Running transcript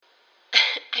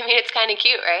I mean, it's kind of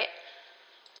cute, right?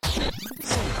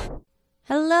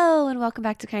 Hello and welcome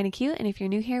back to Kinda Cute, and if you're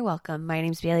new here, welcome. My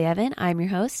name's Bailey Evan, I'm your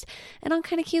host, and on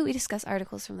Kinda Cute we discuss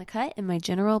articles from the cut and my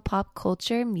general pop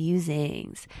culture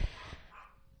musings.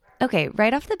 Okay,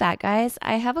 right off the bat, guys,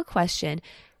 I have a question.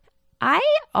 I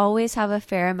always have a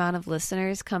fair amount of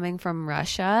listeners coming from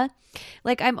Russia.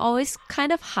 Like, I'm always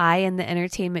kind of high in the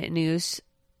entertainment news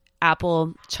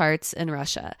Apple charts in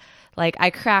Russia. Like, I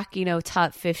crack,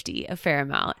 top 50 a fair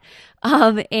amount.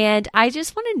 And I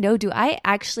just want to know, do I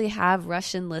actually have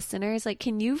Russian listeners? Like,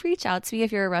 can you reach out to me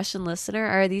if you're a Russian listener,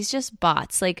 or are these just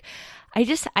bots? Like, I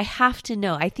have to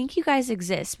know. I think you guys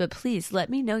exist, but please let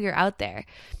me know you're out there.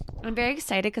 I'm very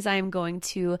excited because I'm going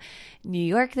to New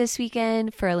York this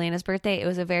weekend for Elena's birthday. It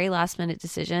was a very last minute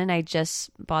decision. I just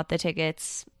bought the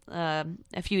tickets a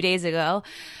few days ago.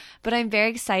 But I'm very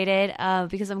excited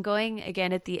because I'm going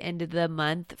again at the end of the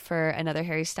month for another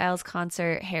Harry Styles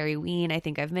concert, Harry Ween. I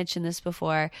think I've mentioned this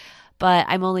before, but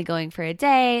I'm only going for a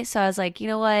day. So I was like, you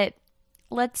know what?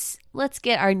 Let's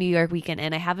get our New York weekend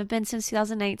in. I haven't been since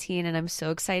 2019, and I'm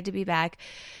so excited to be back.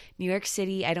 New York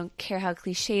City, I don't care how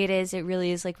cliche it is. It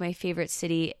really is like my favorite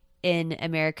city in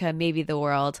America, maybe the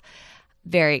world.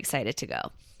 Very excited to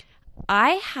go.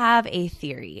 I have a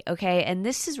theory, okay? And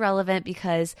this is relevant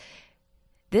because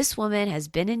this woman has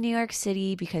been in New York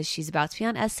City because she's about to be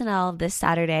on SNL this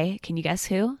Saturday. Can you guess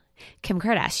who? Kim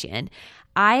Kardashian.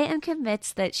 I am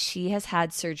convinced that she has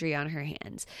had surgery on her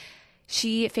hands.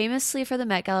 She famously for the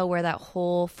Met Gala wore that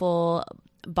whole full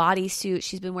bodysuit.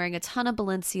 She's been wearing a ton of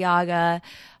Balenciaga,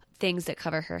 things that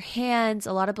cover her hands,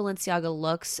 a lot of Balenciaga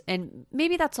looks, and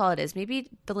maybe that's all it is. Maybe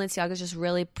Balenciaga is just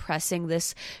really pressing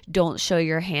this don't show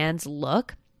your hands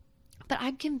look. But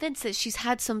I'm convinced that she's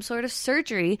had some sort of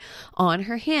surgery on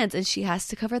her hands and she has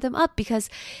to cover them up because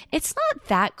it's not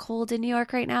that cold in New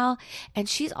York right now. And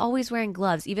she's always wearing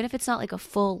gloves. Even if it's not like a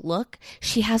full look,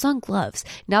 she has on gloves.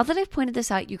 Now that I've pointed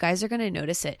this out, you guys are going to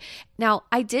notice it. Now,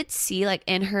 I did see like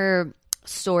in her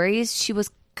stories, she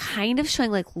was kind of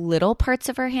showing like little parts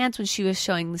of her hands when she was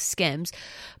showing the Skims.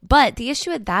 But the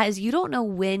issue with that is you don't know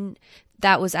when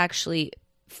that was actually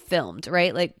filmed,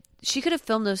 right? Like, she could have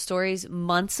filmed those stories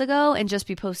months ago and just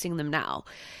be posting them now.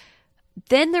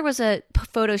 Then there was a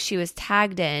photo she was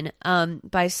tagged in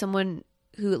by someone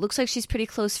who it looks like she's pretty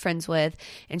close friends with,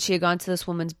 and she had gone to this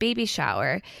woman's baby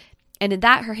shower. And in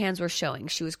that, her hands were showing.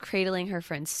 She was cradling her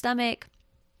friend's stomach.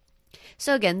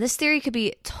 So again, this theory could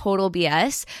be total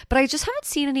BS, but I just haven't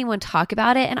seen anyone talk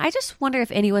about it. And I just wonder if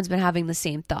anyone's been having the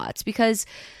same thoughts because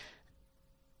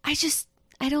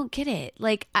I don't get it.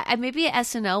 Like, maybe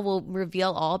SNL will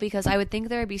reveal all because I would think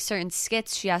there would be certain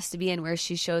skits she has to be in where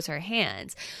she shows her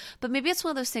hands. But maybe it's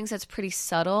one of those things that's pretty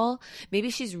subtle.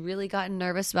 Maybe she's really gotten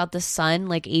nervous about the sun,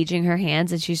 like aging her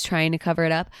hands, and she's trying to cover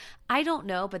it up. I don't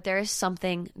know, but there is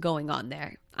something going on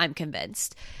there. I'm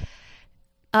convinced.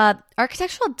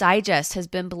 Architectural Digest has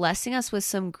been blessing us with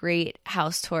some great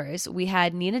house tours. We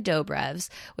had Nina Dobrev's,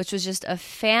 which was just a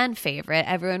fan favorite.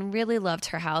 Everyone really loved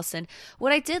her house. And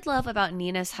what I did love about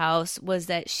Nina's house was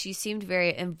that she seemed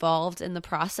very involved in the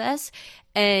process.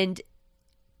 And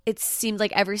it seemed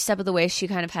like every step of the way she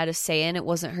kind of had a say in. It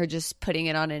wasn't her just putting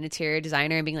it on an interior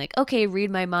designer and being like, okay, read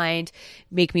my mind,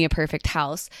 make me a perfect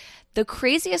house. The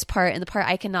craziest part, and the part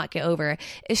I cannot get over,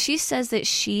 is she says that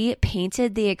she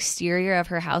painted the exterior of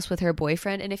her house with her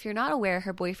boyfriend. And if you're not aware,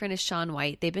 her boyfriend is Shaun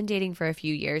White. They've been dating for a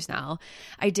few years now.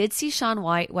 I did see Shaun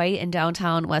White in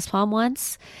downtown West Palm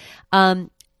once. And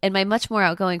my much more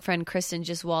outgoing friend Kristen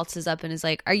just waltzes up and is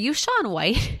like, "Are you Shaun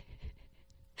White?"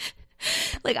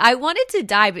 Like, I wanted to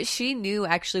die, but she knew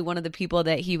actually one of the people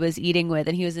that he was eating with,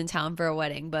 and he was in town for a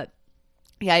wedding. But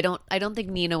yeah, I don't think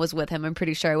Nina was with him. I'm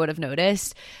pretty sure I would have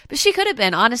noticed, but she could have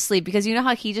been, honestly, because you know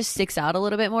how he just sticks out a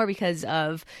little bit more because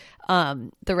of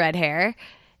the red hair.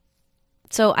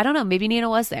 So I don't know. Maybe Nina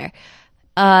was there.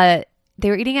 They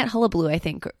were eating at Hullabaloo, I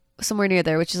think, somewhere near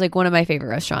there, which is like one of my favorite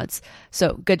restaurants.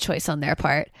 So good choice on their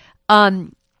part.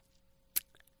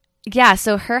 Yeah,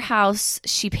 so her house,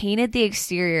 she painted the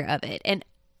exterior of it. And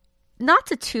not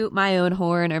to toot my own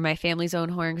horn or my family's own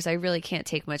horn, because I really can't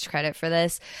take much credit for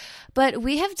this, but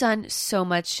we have done so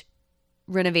much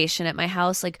renovation at my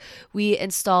house. Like, we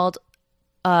installed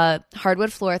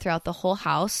hardwood floor throughout the whole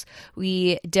house.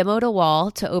 We demoed a wall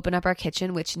to open up our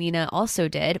kitchen, which Nina also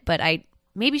did, but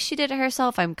maybe she did it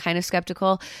herself. I'm kind of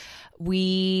skeptical.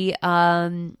 We,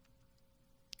 now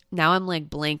I'm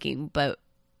like blanking, but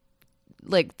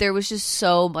like there was just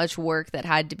so much work that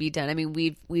had to be done. I mean,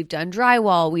 we've done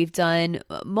drywall, we've done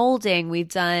molding, we've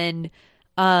done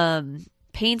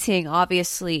painting,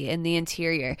 obviously, in the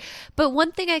interior. But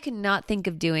one thing I cannot think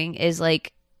of doing is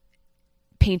like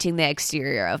painting the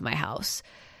exterior of my house.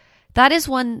 that is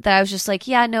one that I was just like,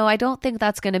 yeah, no, I don't think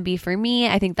that's going to be for me.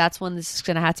 I think that's one that's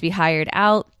going to have to be hired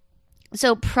out.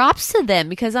 So props to them,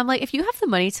 because I'm like, if you have the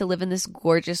money to live in this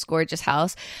gorgeous, gorgeous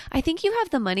house, I think you have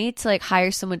the money to like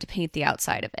hire someone to paint the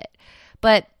outside of it.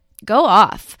 But go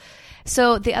off.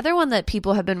 So the other one that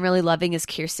people have been really loving is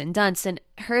Kirsten Dunst, and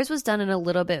hers was done in a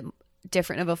little bit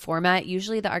different of a format.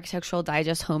 Usually the Architectural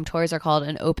Digest home tours are called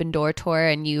an open door tour,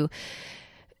 and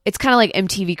it's kind of like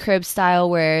MTV Cribs style,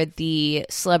 where the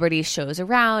celebrity shows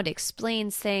around,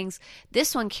 explains things.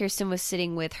 This one, Kirsten was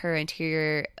sitting with her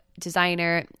interior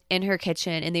designer in her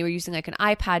kitchen, and they were using like an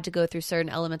iPad to go through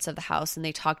certain elements of the house, and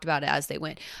they talked about it as they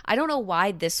went. I don't know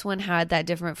why this one had that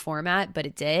different format, but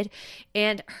it did.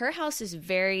 And her house is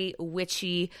very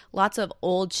witchy, lots of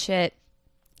old shit.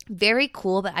 Very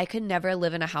cool, but I could never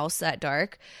live in a house that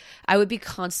dark. I would be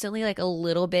constantly like a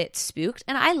little bit spooked,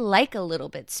 and I like a little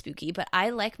bit spooky, but I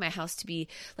like my house to be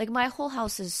like, my whole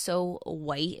house is so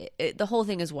white. The whole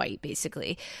thing is white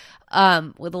basically,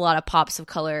 with a lot of pops of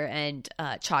color and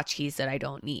tchotchkes that I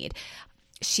don't need.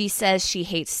 She says she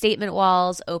hates statement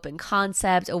walls, open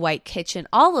concept, a white kitchen,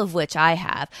 all of which I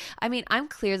have. I mean, I'm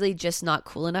clearly just not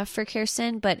cool enough for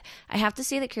Kirsten, but I have to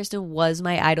say that Kirsten was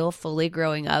my idol fully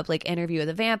growing up. Like Interview with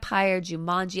a Vampire,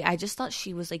 Jumanji. I just thought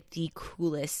she was like the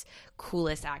coolest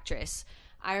actress.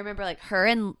 I remember like her,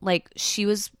 and like she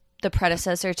was the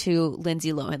predecessor to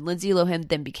Lindsay Lohan. Lindsay Lohan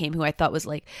then became who I thought was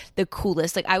like the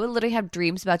coolest. Like I would literally have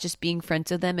dreams about just being friends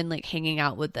with them and like hanging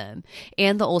out with them.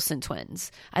 And the Olsen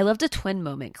twins. I loved a twin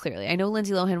moment, clearly. I know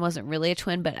Lindsay Lohan wasn't really a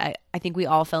twin, but I think we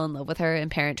all fell in love with her in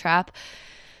Parent Trap.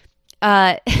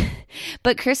 But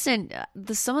Kirsten,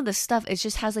 some of the stuff, it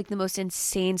just has like the most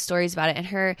insane stories about it. And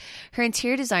her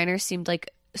interior designer seemed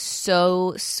like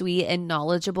so sweet and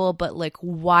knowledgeable, but like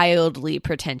wildly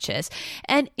pretentious.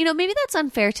 And maybe that's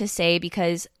unfair to say,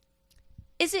 because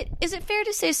is it fair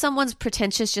to say someone's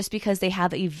pretentious just because they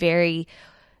have a very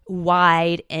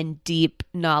wide and deep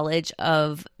knowledge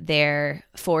of their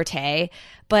forte?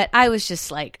 But I was just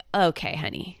like, okay,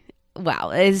 honey,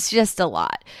 wow, it's just a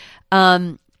lot.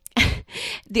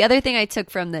 The other thing I took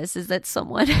from this is that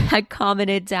someone had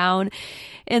commented down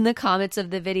in the comments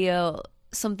of the video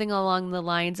something along the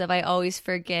lines of, I always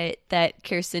forget that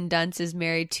Kirsten Dunst is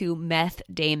married to Meth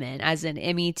Damon, as in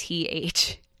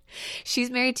METH.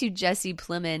 She's married to Jesse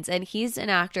Plemons, and he's an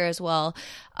actor as well.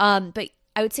 But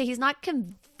I would say he's not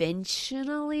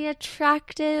conventionally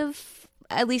attractive,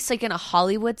 at least like in a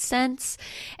Hollywood sense.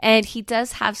 And he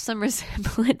does have some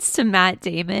resemblance to Matt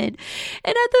Damon.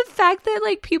 And at the fact that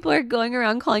like people are going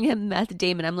around calling him Meth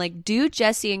Damon, I'm like, do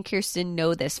Jesse and Kirsten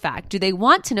know this fact? Do they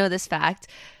want to know this fact?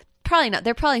 Probably not.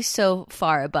 They're probably so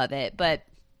far above it, but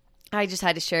I just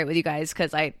had to share it with you guys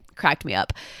because I cracked me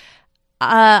up.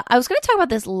 I was going to talk about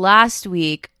this last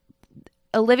week.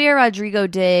 Olivia Rodrigo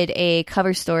did a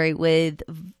cover story with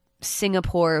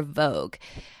Singapore Vogue.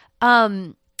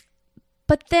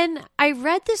 But then I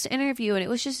read this interview, and it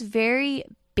was just very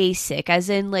basic, as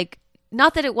in like,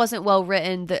 not that it wasn't well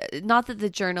written, not that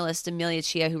the journalist Amelia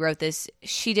Chia who wrote this,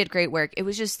 she did great work. It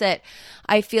was just that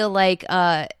I feel like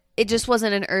it just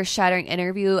wasn't an earth-shattering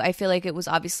interview. I feel like it was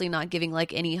obviously not giving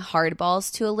like any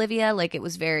hardballs to Olivia. Like it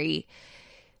was very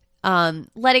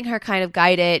letting her kind of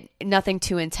guide it, nothing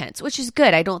too intense, which is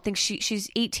good. I don't think she's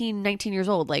 18, 19 years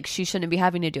old. Like she shouldn't be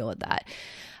having to deal with that.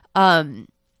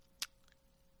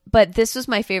 But this was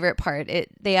my favorite part.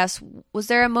 They asked, was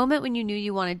there a moment when you knew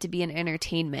you wanted to be in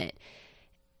entertainment?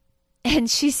 And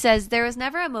she says, there was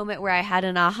never a moment where I had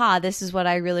an aha, this is what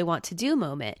I really want to do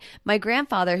moment. My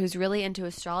grandfather, who's really into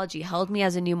astrology, held me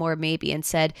as a new more maybe and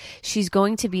said, she's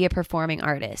going to be a performing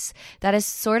artist. That has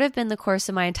sort of been the course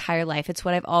of my entire life. It's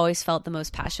what I've always felt the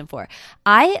most passion for.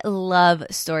 I love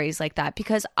stories like that,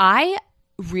 because I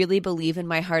really believe in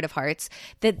my heart of hearts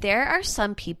that there are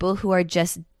some people who are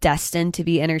just destined to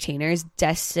be entertainers,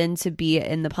 destined to be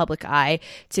in the public eye,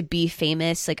 to be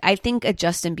famous. Like I think a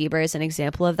Justin Bieber is an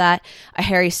example of that, a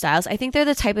Harry Styles. I think they're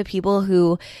the type of people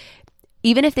who,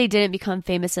 even if they didn't become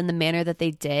famous in the manner that they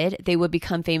did, they would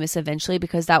become famous eventually,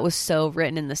 because that was so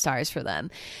written in the stars for them.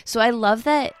 So I love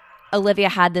that Olivia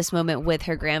had this moment with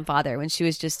her grandfather when she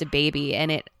was just a baby,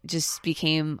 and it just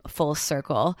became full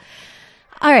circle.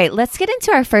 All right, let's get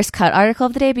into our first cut article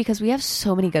of the day, because we have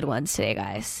so many good ones today,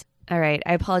 guys. All right,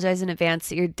 I apologize in advance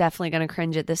that you're definitely going to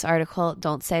cringe at this article.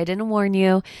 Don't say I didn't warn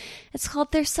you. It's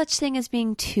called There's Such Thing as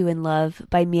Being Too in Love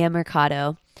by Mia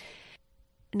Mercado.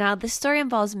 Now, this story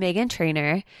involves Meghan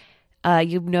Trainor.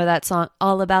 You know that song,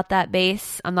 All About That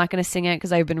Bass. I'm not going to sing it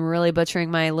because I've been really butchering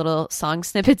my little song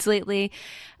snippets lately.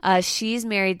 She's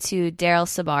married to Daryl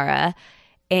Sabara.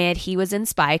 and he was in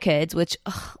Spy Kids, which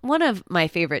one of my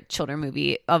favorite children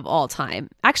movie of all time.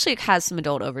 Actually, it has some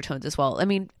adult overtones as well. I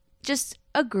mean, just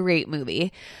a great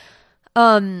movie.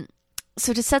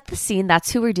 So to set the scene,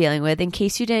 that's who we're dealing with. In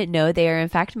case you didn't know, they are in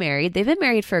fact married. They've been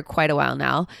married for quite a while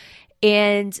now.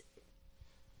 And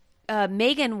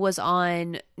Megan was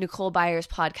on Nicole Byer's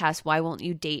podcast, Why Won't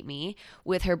You Date Me,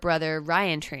 with her brother,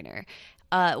 Ryan Trainer.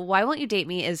 Why Won't You Date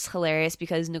Me is hilarious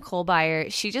because Nicole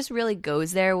Byer, she just really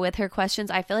goes there with her questions.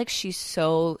 I feel like she's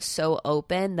so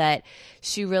open that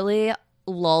she really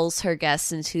lulls her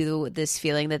guests into this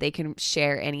feeling that they can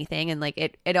share anything. And like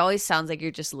it always sounds like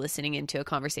you're just listening into a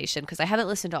conversation, because I haven't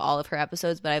listened to all of her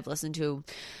episodes, but I've listened to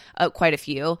quite a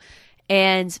few.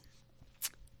 And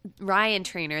Ryan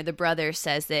Trainer, the brother,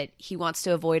 says that he wants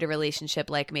to avoid a relationship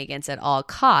like Megan's at all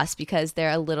costs because they're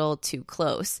a little too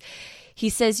close. He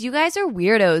says, you guys are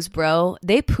weirdos, bro.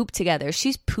 They poop together.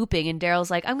 She's pooping. And Daryl's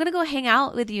like, I'm going to go hang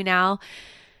out with you now.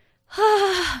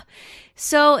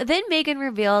 So then Megan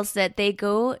reveals that they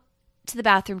go to the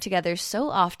bathroom together so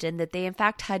often that they in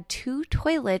fact had 2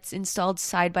 toilets installed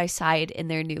side by side in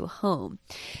their new home.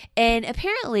 And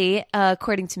apparently,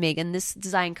 according to Megan, this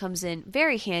design comes in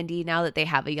very handy now that they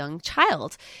have a young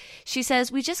child. She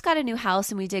says, we just got a new house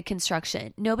and we did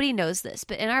construction. Nobody knows this,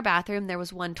 but in our bathroom there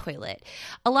was 1 toilet.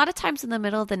 A lot of times in the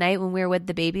middle of the night when we were with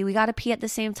the baby, we got to pee at the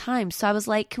same time. So I was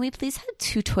like, can we please have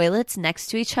 2 toilets next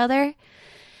to each other?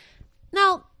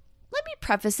 Now, let me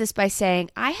preface this by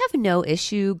saying I have no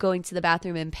issue going to the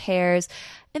bathroom in pairs.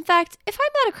 In fact, if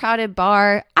I'm at a crowded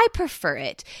bar, I prefer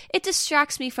it. It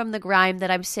distracts me from the grime that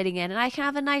I'm sitting in, and I can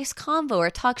have a nice convo or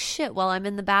talk shit while I'm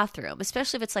in the bathroom,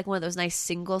 especially if it's like one of those nice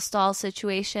single stall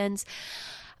situations.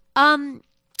 And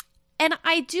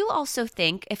I do also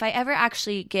think if I ever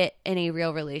actually get in a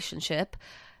real relationship,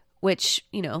 which,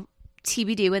 you know,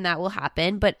 TBD when that will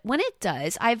happen, but when it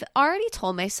does, I've already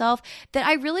told myself that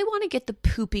I really want to get the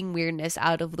pooping weirdness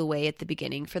out of the way at the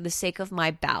beginning for the sake of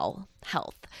my bowel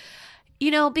health.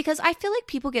 You know, because I feel like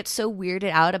people get so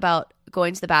weirded out about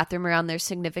going to the bathroom around their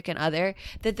significant other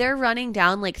that they're running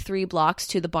down like 3 blocks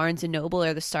to the Barnes & Noble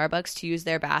or the Starbucks to use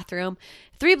their bathroom.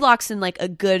 3 blocks in like a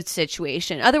good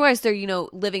situation. Otherwise, they're, you know,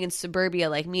 living in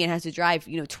suburbia like me and has to drive,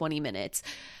 20 minutes.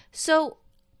 So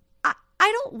I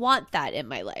don't want that in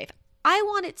my life. I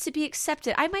want it to be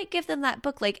accepted. I might give them that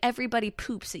book like Everybody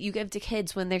Poops that you give to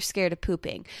kids when they're scared of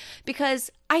pooping,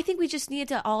 because I think we just need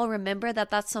to all remember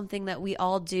that that's something that we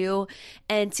all do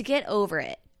and to get over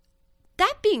it.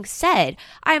 That being said,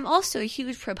 I am also a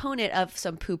huge proponent of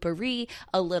some poopery,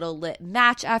 a little lit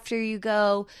match after you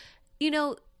go. You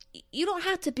don't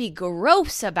have to be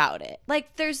gross about it.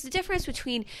 Like, there's the difference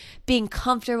between being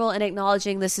comfortable and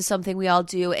acknowledging this is something we all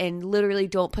do, and literally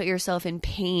don't put yourself in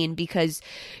pain because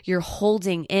you're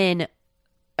holding in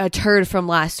a turd from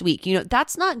last week.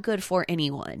 That's not good for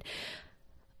anyone.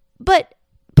 But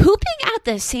pooping at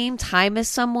the same time as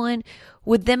someone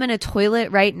with them in a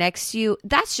toilet right next to you,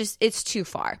 it's too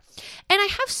far. And I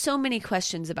have so many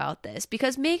questions about this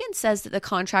because Megan says that the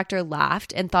contractor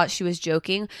laughed and thought she was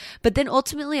joking, but then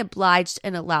ultimately obliged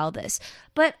and allowed this.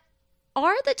 But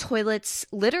are the toilets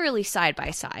literally side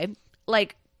by side?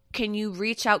 Like, can you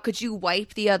reach out? Could you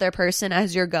wipe the other person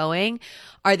as you're going?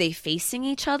 Are they facing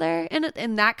each other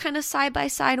in that kind of side by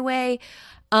side way?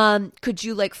 Could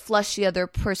you like flush the other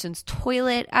person's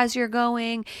toilet as you're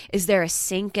going? Is there a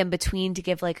sink in between to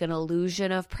give like an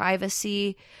illusion of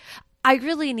privacy? I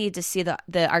really need to see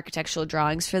the architectural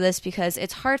drawings for this because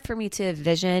it's hard for me to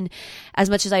envision as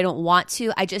much as I don't want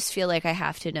to. I just feel like I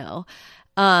have to know.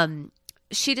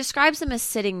 She describes them as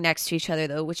sitting next to each other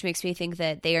though, which makes me think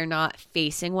that they are not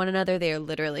facing one another. They are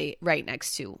literally right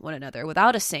next to one another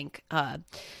without a sink,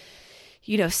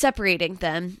 separating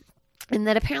them. And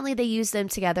that apparently they use them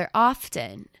together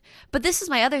often. But this is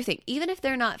my other thing. Even if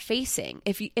they're not facing,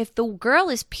 if the girl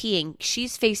is peeing,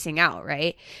 she's facing out,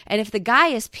 right? And if the guy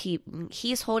is peeing,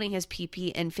 he's holding his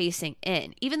pee-pee and facing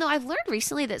in. Even though I've learned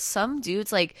recently that some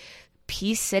dudes like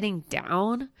pee sitting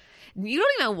down. You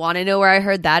don't even want to know where I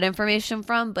heard that information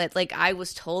from, but like I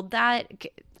was told that.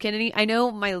 I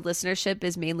know my listenership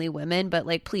is mainly women, but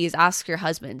like please ask your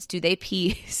husbands, do they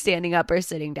pee standing up or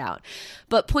sitting down?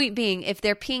 But point being, if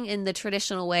they're peeing in the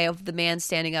traditional way of the man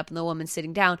standing up and the woman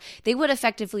sitting down, they would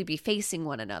effectively be facing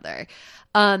one another.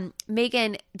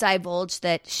 Megan divulged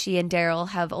that she and Daryl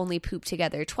have only pooped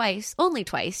together only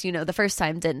twice. The first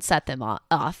time didn't set them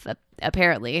off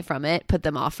apparently from it, put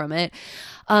them off from it.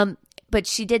 But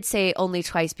she did say only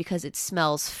twice because it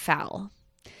smells foul.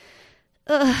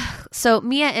 So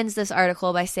Mia ends this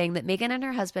article by saying that Megan and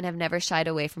her husband have never shied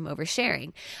away from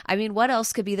oversharing. I mean, what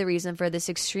else could be the reason for this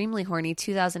extremely horny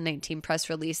 2019 press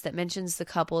release that mentions the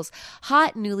couple's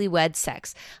hot newlywed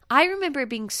sex? I remember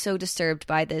being so disturbed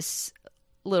by this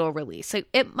little release. Like,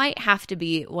 it might have to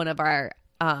be one of our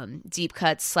deep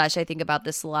cuts / I think about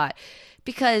this a lot,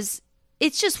 because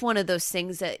it's just one of those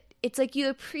things that it's like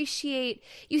you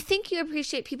think you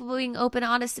appreciate people being open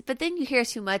and honest, but then you hear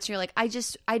too much and you're like, I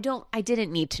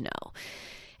didn't need to know.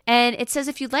 And it says,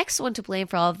 if you'd like someone to blame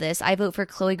for all of this, I vote for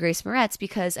Chloe Grace Moretz,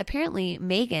 because apparently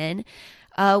Megan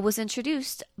was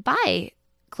introduced by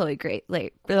Chloe Grace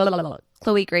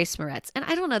Moretz. And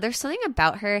I don't know, there's something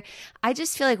about her. I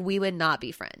just feel like we would not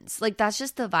be friends. Like, that's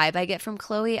just the vibe I get from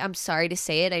Chloe. I'm sorry to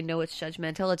say it. I know it's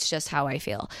judgmental. It's just how I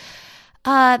feel.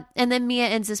 And then Mia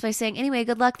ends this by saying, anyway,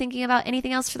 good luck thinking about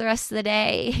anything else for the rest of the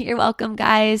day. You're welcome,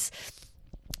 guys.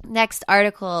 Next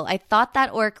article, I Thought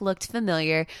That Orc Looked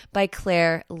Familiar, by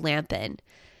Claire Lampin.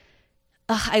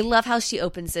 I love how she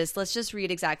opens this. Let's just read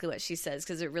exactly what she says,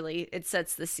 because it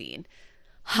sets the scene.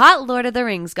 Hot Lord of the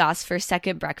Rings goss for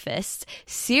second breakfast.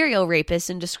 Serial rapist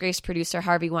and disgraced producer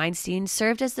Harvey Weinstein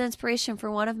served as the inspiration for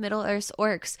one of Middle-earth's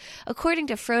orcs, according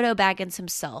to Frodo Baggins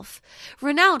himself.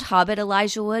 Renowned hobbit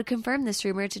Elijah Wood confirmed this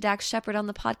rumor to Dax Shepard on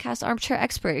the podcast Armchair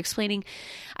Expert, explaining,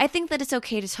 I think that it's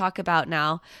okay to talk about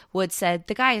now. Wood said,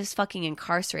 the guy is fucking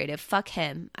incarcerated. Fuck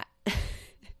him.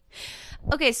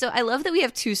 Okay, so I love that we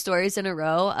have 2 stories in a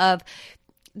row of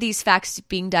these facts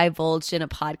being divulged in a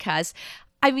podcast.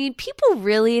 I mean, people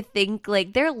really think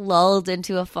like they're lulled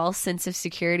into a false sense of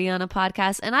security on a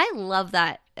podcast. And I love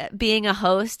that, being a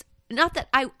host. Not that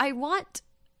I want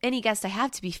any guest I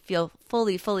have to feel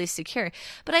fully secure,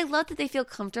 but I love that they feel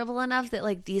comfortable enough that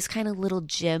like these kind of little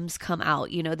gems come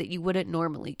out, that you wouldn't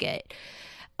normally get.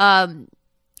 And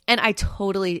I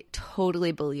totally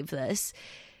believe this.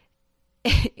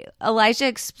 Elijah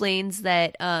explains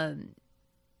that,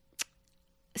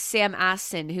 Sam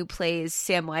Astin, who plays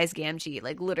Samwise Gamgee,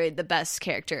 like literally the best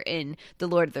character in the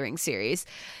Lord of the Rings series.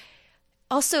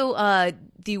 Also,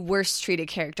 the worst treated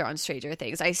character on Stranger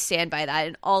Things. I stand by that.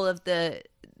 In all of the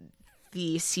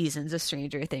seasons of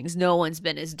Stranger Things, no one's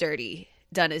been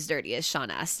done as dirty as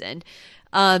Sean Astin.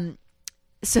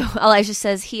 So Elijah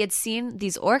says he had seen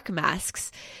these orc masks,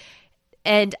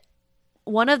 and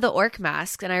one of the orc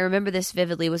masks, and I remember this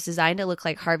vividly, was designed to look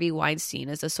like Harvey Weinstein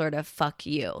as a sort of fuck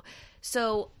you.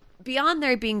 So beyond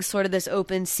there being sort of this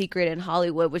open secret in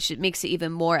Hollywood, which makes it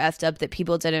even more effed up that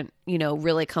people didn't,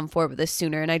 really come forward with this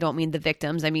sooner. And I don't mean the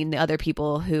victims. I mean the other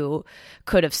people who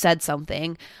could have said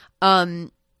something.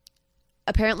 Apparently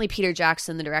Peter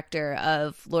Jackson, the director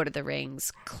of Lord of the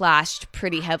Rings, clashed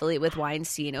pretty heavily with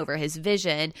Weinstein over his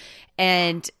vision.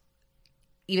 And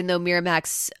even though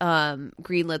Miramax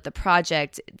greenlit the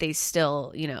project, they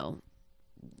still,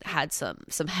 had some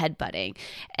headbutting,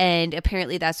 and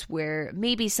apparently that's where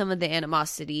maybe some of the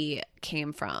animosity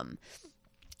came from.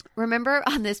 Remember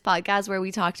on this podcast where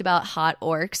we talked about hot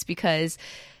orcs, because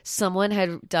someone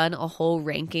had done a whole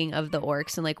ranking of the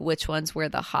orcs and like which ones were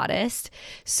the hottest?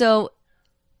 So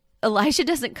Elijah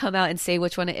doesn't come out and say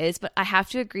which one it is, but I have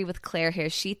to agree with Claire here.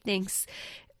 She thinks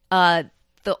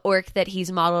the orc that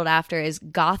he's modeled after is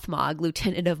Gothmog,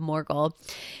 Lieutenant of Morgul.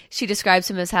 She describes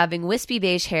him as having wispy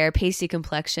beige hair, pasty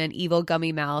complexion, evil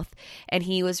gummy mouth, and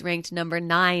he was ranked number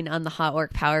 9 on the Hot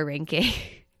Orc Power ranking.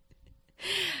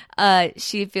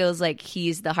 She feels like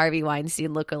he's the Harvey Weinstein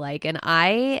lookalike, and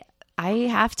I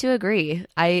have to agree.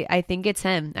 I think it's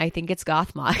him. I think it's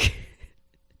Gothmog.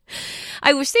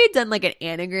 I wish they had done like an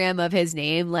anagram of his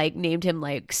name, like named him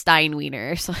like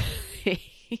Steinwiener or something.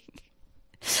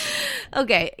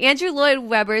 Okay, Andrew Lloyd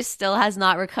Webber still has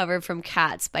not recovered from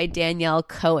Cats, by Danielle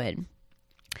Cohen.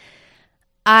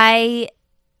 I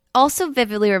also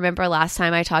vividly remember last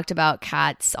time I talked about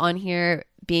Cats on here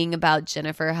being about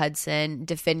Jennifer Hudson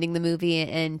defending the movie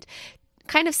and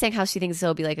kind of saying how she thinks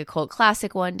it'll be like a cult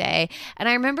classic one day. And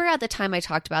I remember at the time I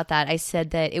talked about that, I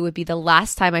said that it would be the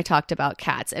last time I talked about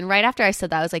Cats. And right after I said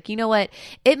that, I was like, you know what?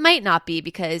 It might not be,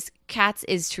 because Cats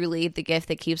is truly the gift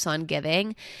that keeps on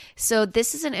giving. So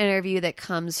this is an interview that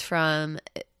comes from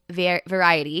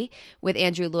Variety with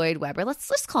Andrew Lloyd Webber.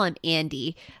 Let's call him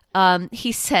Andy.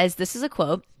 He says, this is a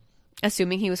quote,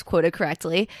 assuming he was quoted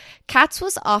correctly, Cats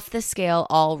was off the scale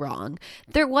all wrong.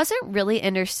 There wasn't really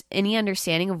any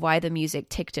understanding of why the music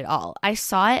ticked at all. I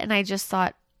saw it and I just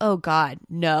thought, oh God,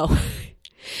 no.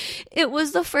 It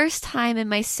was the first time in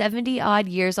my 70 odd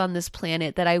years on this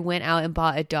planet that I went out and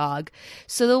bought a dog.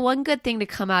 So the one good thing to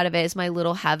come out of it is my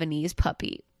little Havanese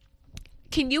puppy.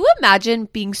 Can you imagine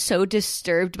being so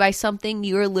disturbed by something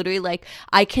you are literally like,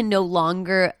 I can no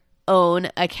longer own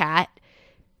a cat?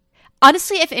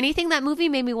 Honestly, if anything, that movie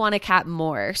made me want a cat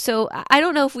more. So I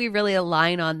don't know if we really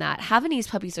align on that. Havanese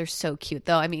puppies are so cute,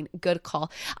 though. I mean, good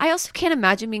call. I also can't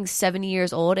imagine being 70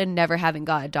 years old and never having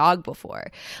got a dog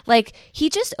before. Like,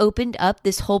 he just opened up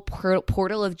this whole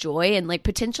portal of joy and, like,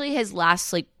 potentially his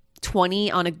last, like,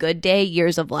 20 on a good day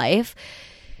years of life.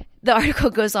 The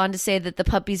article goes on to say that the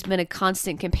puppy's been a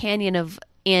constant companion of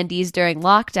Andy's during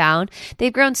lockdown.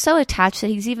 They've grown so attached that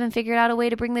he's even figured out a way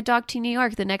to bring the dog to New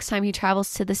York the next time he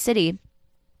travels to the city.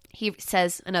 He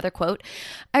says, another quote,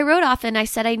 "I wrote often. I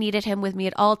said I needed him with me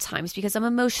at all times because I'm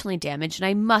emotionally damaged and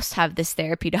I must have this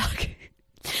therapy dog."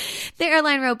 The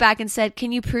airline wrote back and said,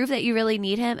 "Can you prove that you really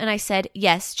need him?" And I said,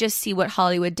 "Yes, just see what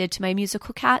Hollywood did to my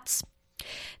musical cats."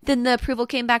 Then the approval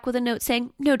came back with a note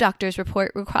saying, "No doctor's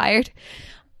report required."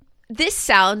 This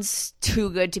sounds too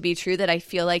good to be true that I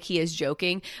feel like he is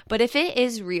joking. But if it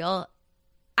is real,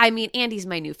 I mean, Andy's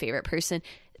my new favorite person.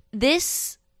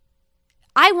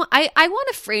 I want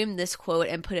to frame this quote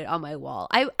and put it on my wall.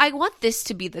 I want this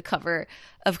to be the cover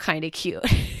of Kinda Cute.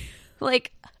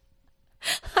 Like,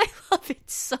 I love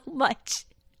it so much.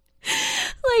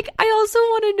 Like, I also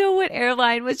want to know what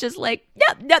airline was just like,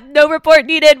 yep, no report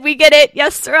needed. We get it.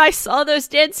 Yes, sir, I saw those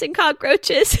dancing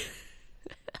cockroaches.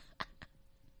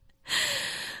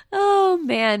 Oh,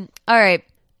 man. All right.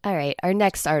 Our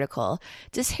next article.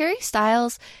 Does Harry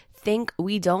Styles think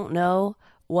we don't know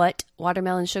what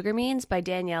watermelon sugar means? By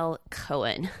Danielle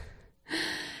Cohen.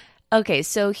 Okay,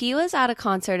 so he was at a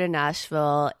concert in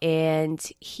Nashville and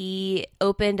he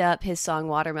opened up his song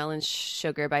Watermelon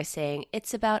Sugar by saying,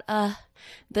 "It's about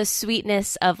the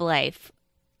sweetness of life,"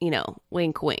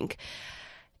 wink, wink.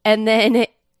 And then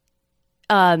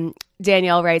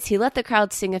Danielle writes, he let the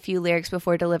crowd sing a few lyrics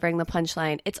before delivering the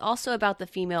punchline. "It's also about the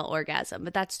female orgasm,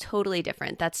 but that's totally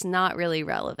different. That's not really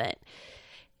relevant."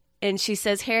 And she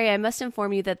says, "Harry, I must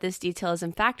inform you that this detail is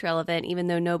in fact relevant, even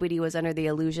though nobody was under the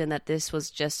illusion that this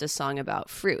was just a song about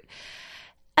fruit."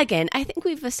 Again, I think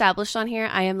we've established on here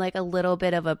I am like a little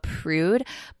bit of a prude,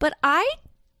 but I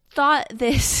thought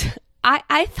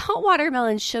I thought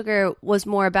Watermelon Sugar was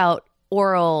more about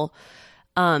oral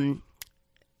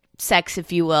sex,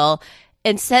 if you will,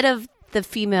 instead of the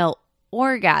female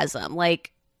orgasm.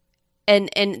 Like,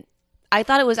 and I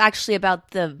thought it was actually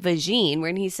about the vagine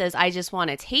when he says, "I just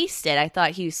want to taste it." I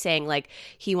thought he was saying like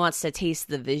he wants to taste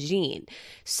the vagine.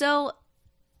 So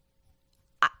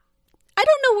I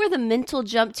don't know where the mental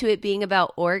jump to it being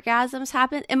about orgasms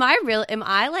happened. Am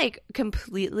I like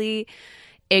completely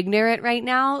ignorant right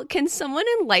now? Can someone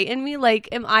enlighten me? Like,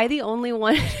 am I the only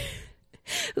one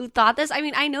who thought this? I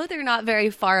mean, I know they're not very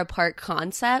far apart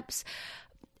concepts.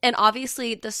 And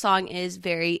obviously the song is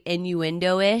very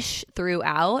innuendo-ish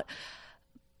throughout.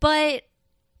 But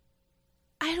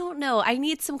I don't know. I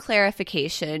need some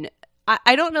clarification.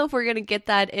 I don't know if we're going to get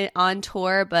that on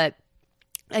tour, but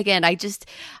again,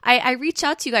 I reach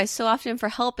out to you guys so often for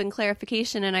help and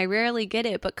clarification, and I rarely get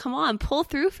it. But come on, pull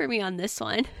through for me on this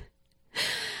one.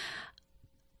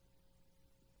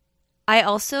 I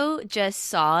also just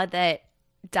saw that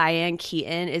Diane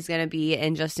Keaton is going to be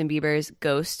in Justin Bieber's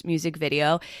Ghost music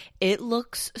video. It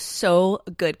looks so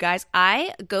good, guys.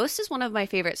 Ghost is one of my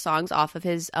favorite songs off of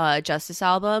his Justice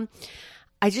album.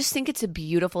 I just think it's a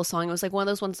beautiful song. It was like one of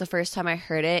those ones the first time I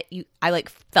heard it, I like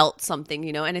felt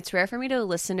something, and it's rare for me to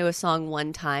listen to a song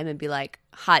one time and be like,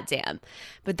 hot damn.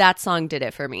 But that song did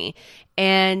it for me.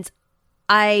 And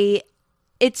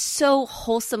it's so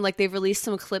wholesome. Like, they've released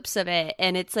some clips of it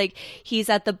and it's like he's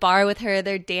at the bar with her,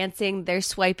 they're dancing, they're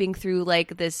swiping through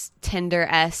like this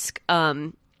Tinder-esque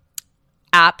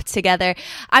app together.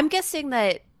 I'm guessing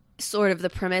that sort of the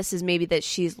premise is maybe that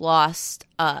she's lost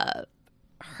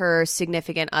her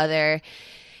significant other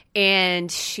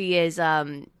and she is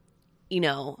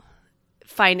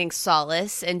finding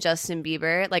solace in Justin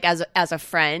Bieber, like as a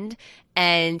friend,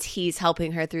 and he's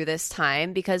helping her through this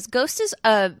time, because Ghost is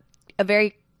a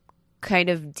very kind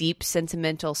of deep,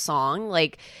 sentimental song.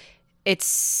 Like,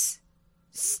 it's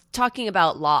talking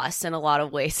about loss in a lot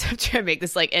of ways. I'm trying to make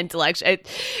this like intellectual.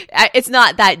 It's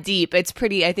not that deep. It's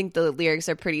pretty, I think the lyrics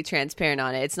are pretty transparent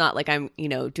on it. It's not like I'm,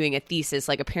 doing a thesis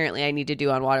like apparently I need to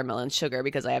do on Watermelon Sugar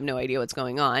because I have no idea what's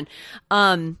going on.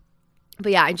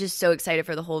 But yeah, I'm just so excited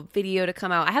for the whole video to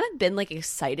come out. I haven't been like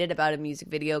excited about a music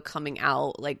video coming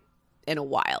out like in a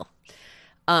while.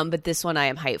 But this one I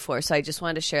am hyped for. So I just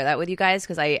wanted to share that with you guys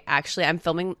because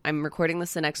I'm recording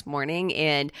this the next morning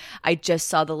and I just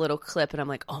saw the little clip and I'm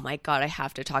like, oh my God, I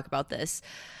have to talk about this.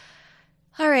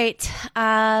 All right.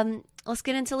 Let's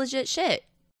get into legit shit.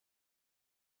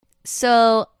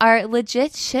 So our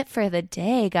legit shit for the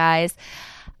day, guys.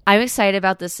 I'm excited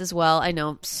about this as well. I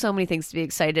know so many things to be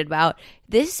excited about.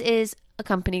 This is a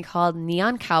company called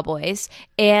Neon Cowboys,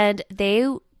 and they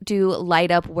do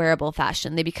light up wearable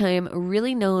fashion. They became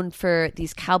really known for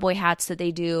these cowboy hats that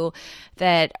they do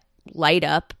that light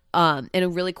up in a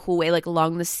really cool way, like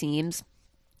along the seams.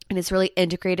 And it's really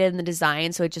integrated in the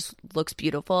design, so it just looks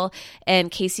beautiful.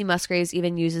 And Casey Musgraves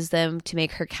even uses them to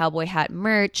make her cowboy hat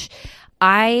merch.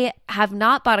 I have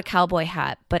not bought a cowboy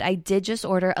hat, but I did just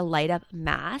order a light up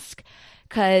mask,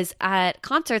 because at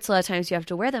concerts, a lot of times you have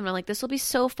to wear them. And I'm like, this will be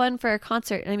so fun for a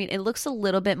concert. And I mean, it looks a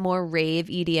little bit more rave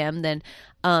EDM than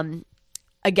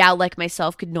a gal like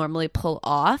myself could normally pull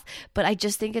off. But I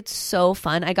just think it's so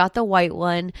fun. I got the white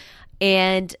one,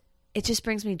 and it just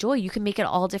brings me joy. You can make it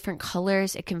all different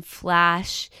colors. It can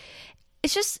flash. It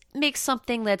just makes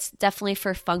something that's definitely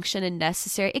for function and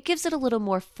necessary. It gives it a little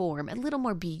more form, a little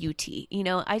more beauty. You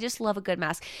know, I just love a good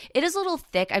mask. It is a little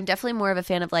thick. I'm definitely more of a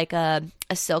fan of like a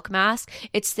silk mask.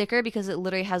 It's thicker because it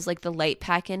literally has like the light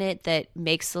pack in it that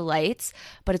makes the lights,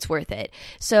 but it's worth it.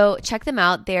 So check them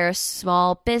out. They're a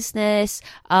small business.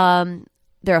 They're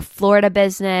a Florida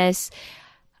business.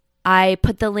 I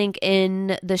put the link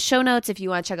in the show notes if you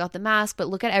want to check out the mask, but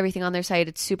look at everything on their site.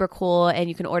 It's super cool, and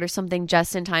you can order something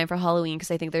just in time for Halloween,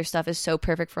 because I think their stuff is so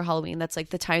perfect for Halloween. That's like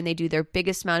the time they do their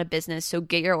biggest amount of business, so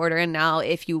get your order in now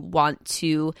if you want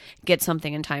to get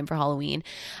something in time for Halloween.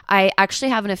 I actually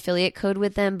have an affiliate code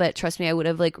with them, but trust me, I would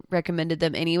have like recommended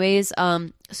them anyways.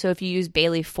 So if you use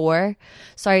Bailey4,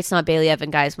 sorry, it's not Bailey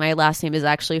Evan, guys. My last name is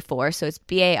actually 4, so it's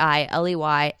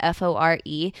BAILEYFORE.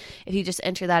 If you just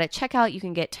enter that at checkout, you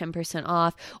can get 10%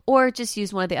 off, or just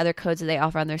use one of the other codes that they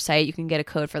offer on their site. You can get a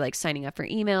code for like signing up for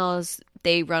emails.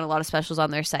 They run a lot of specials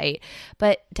on their site,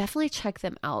 but definitely check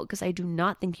them out, because I do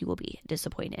not think you will be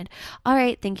disappointed. All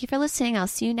right, thank you for listening. I'll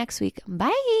see you next week.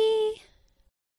 Bye.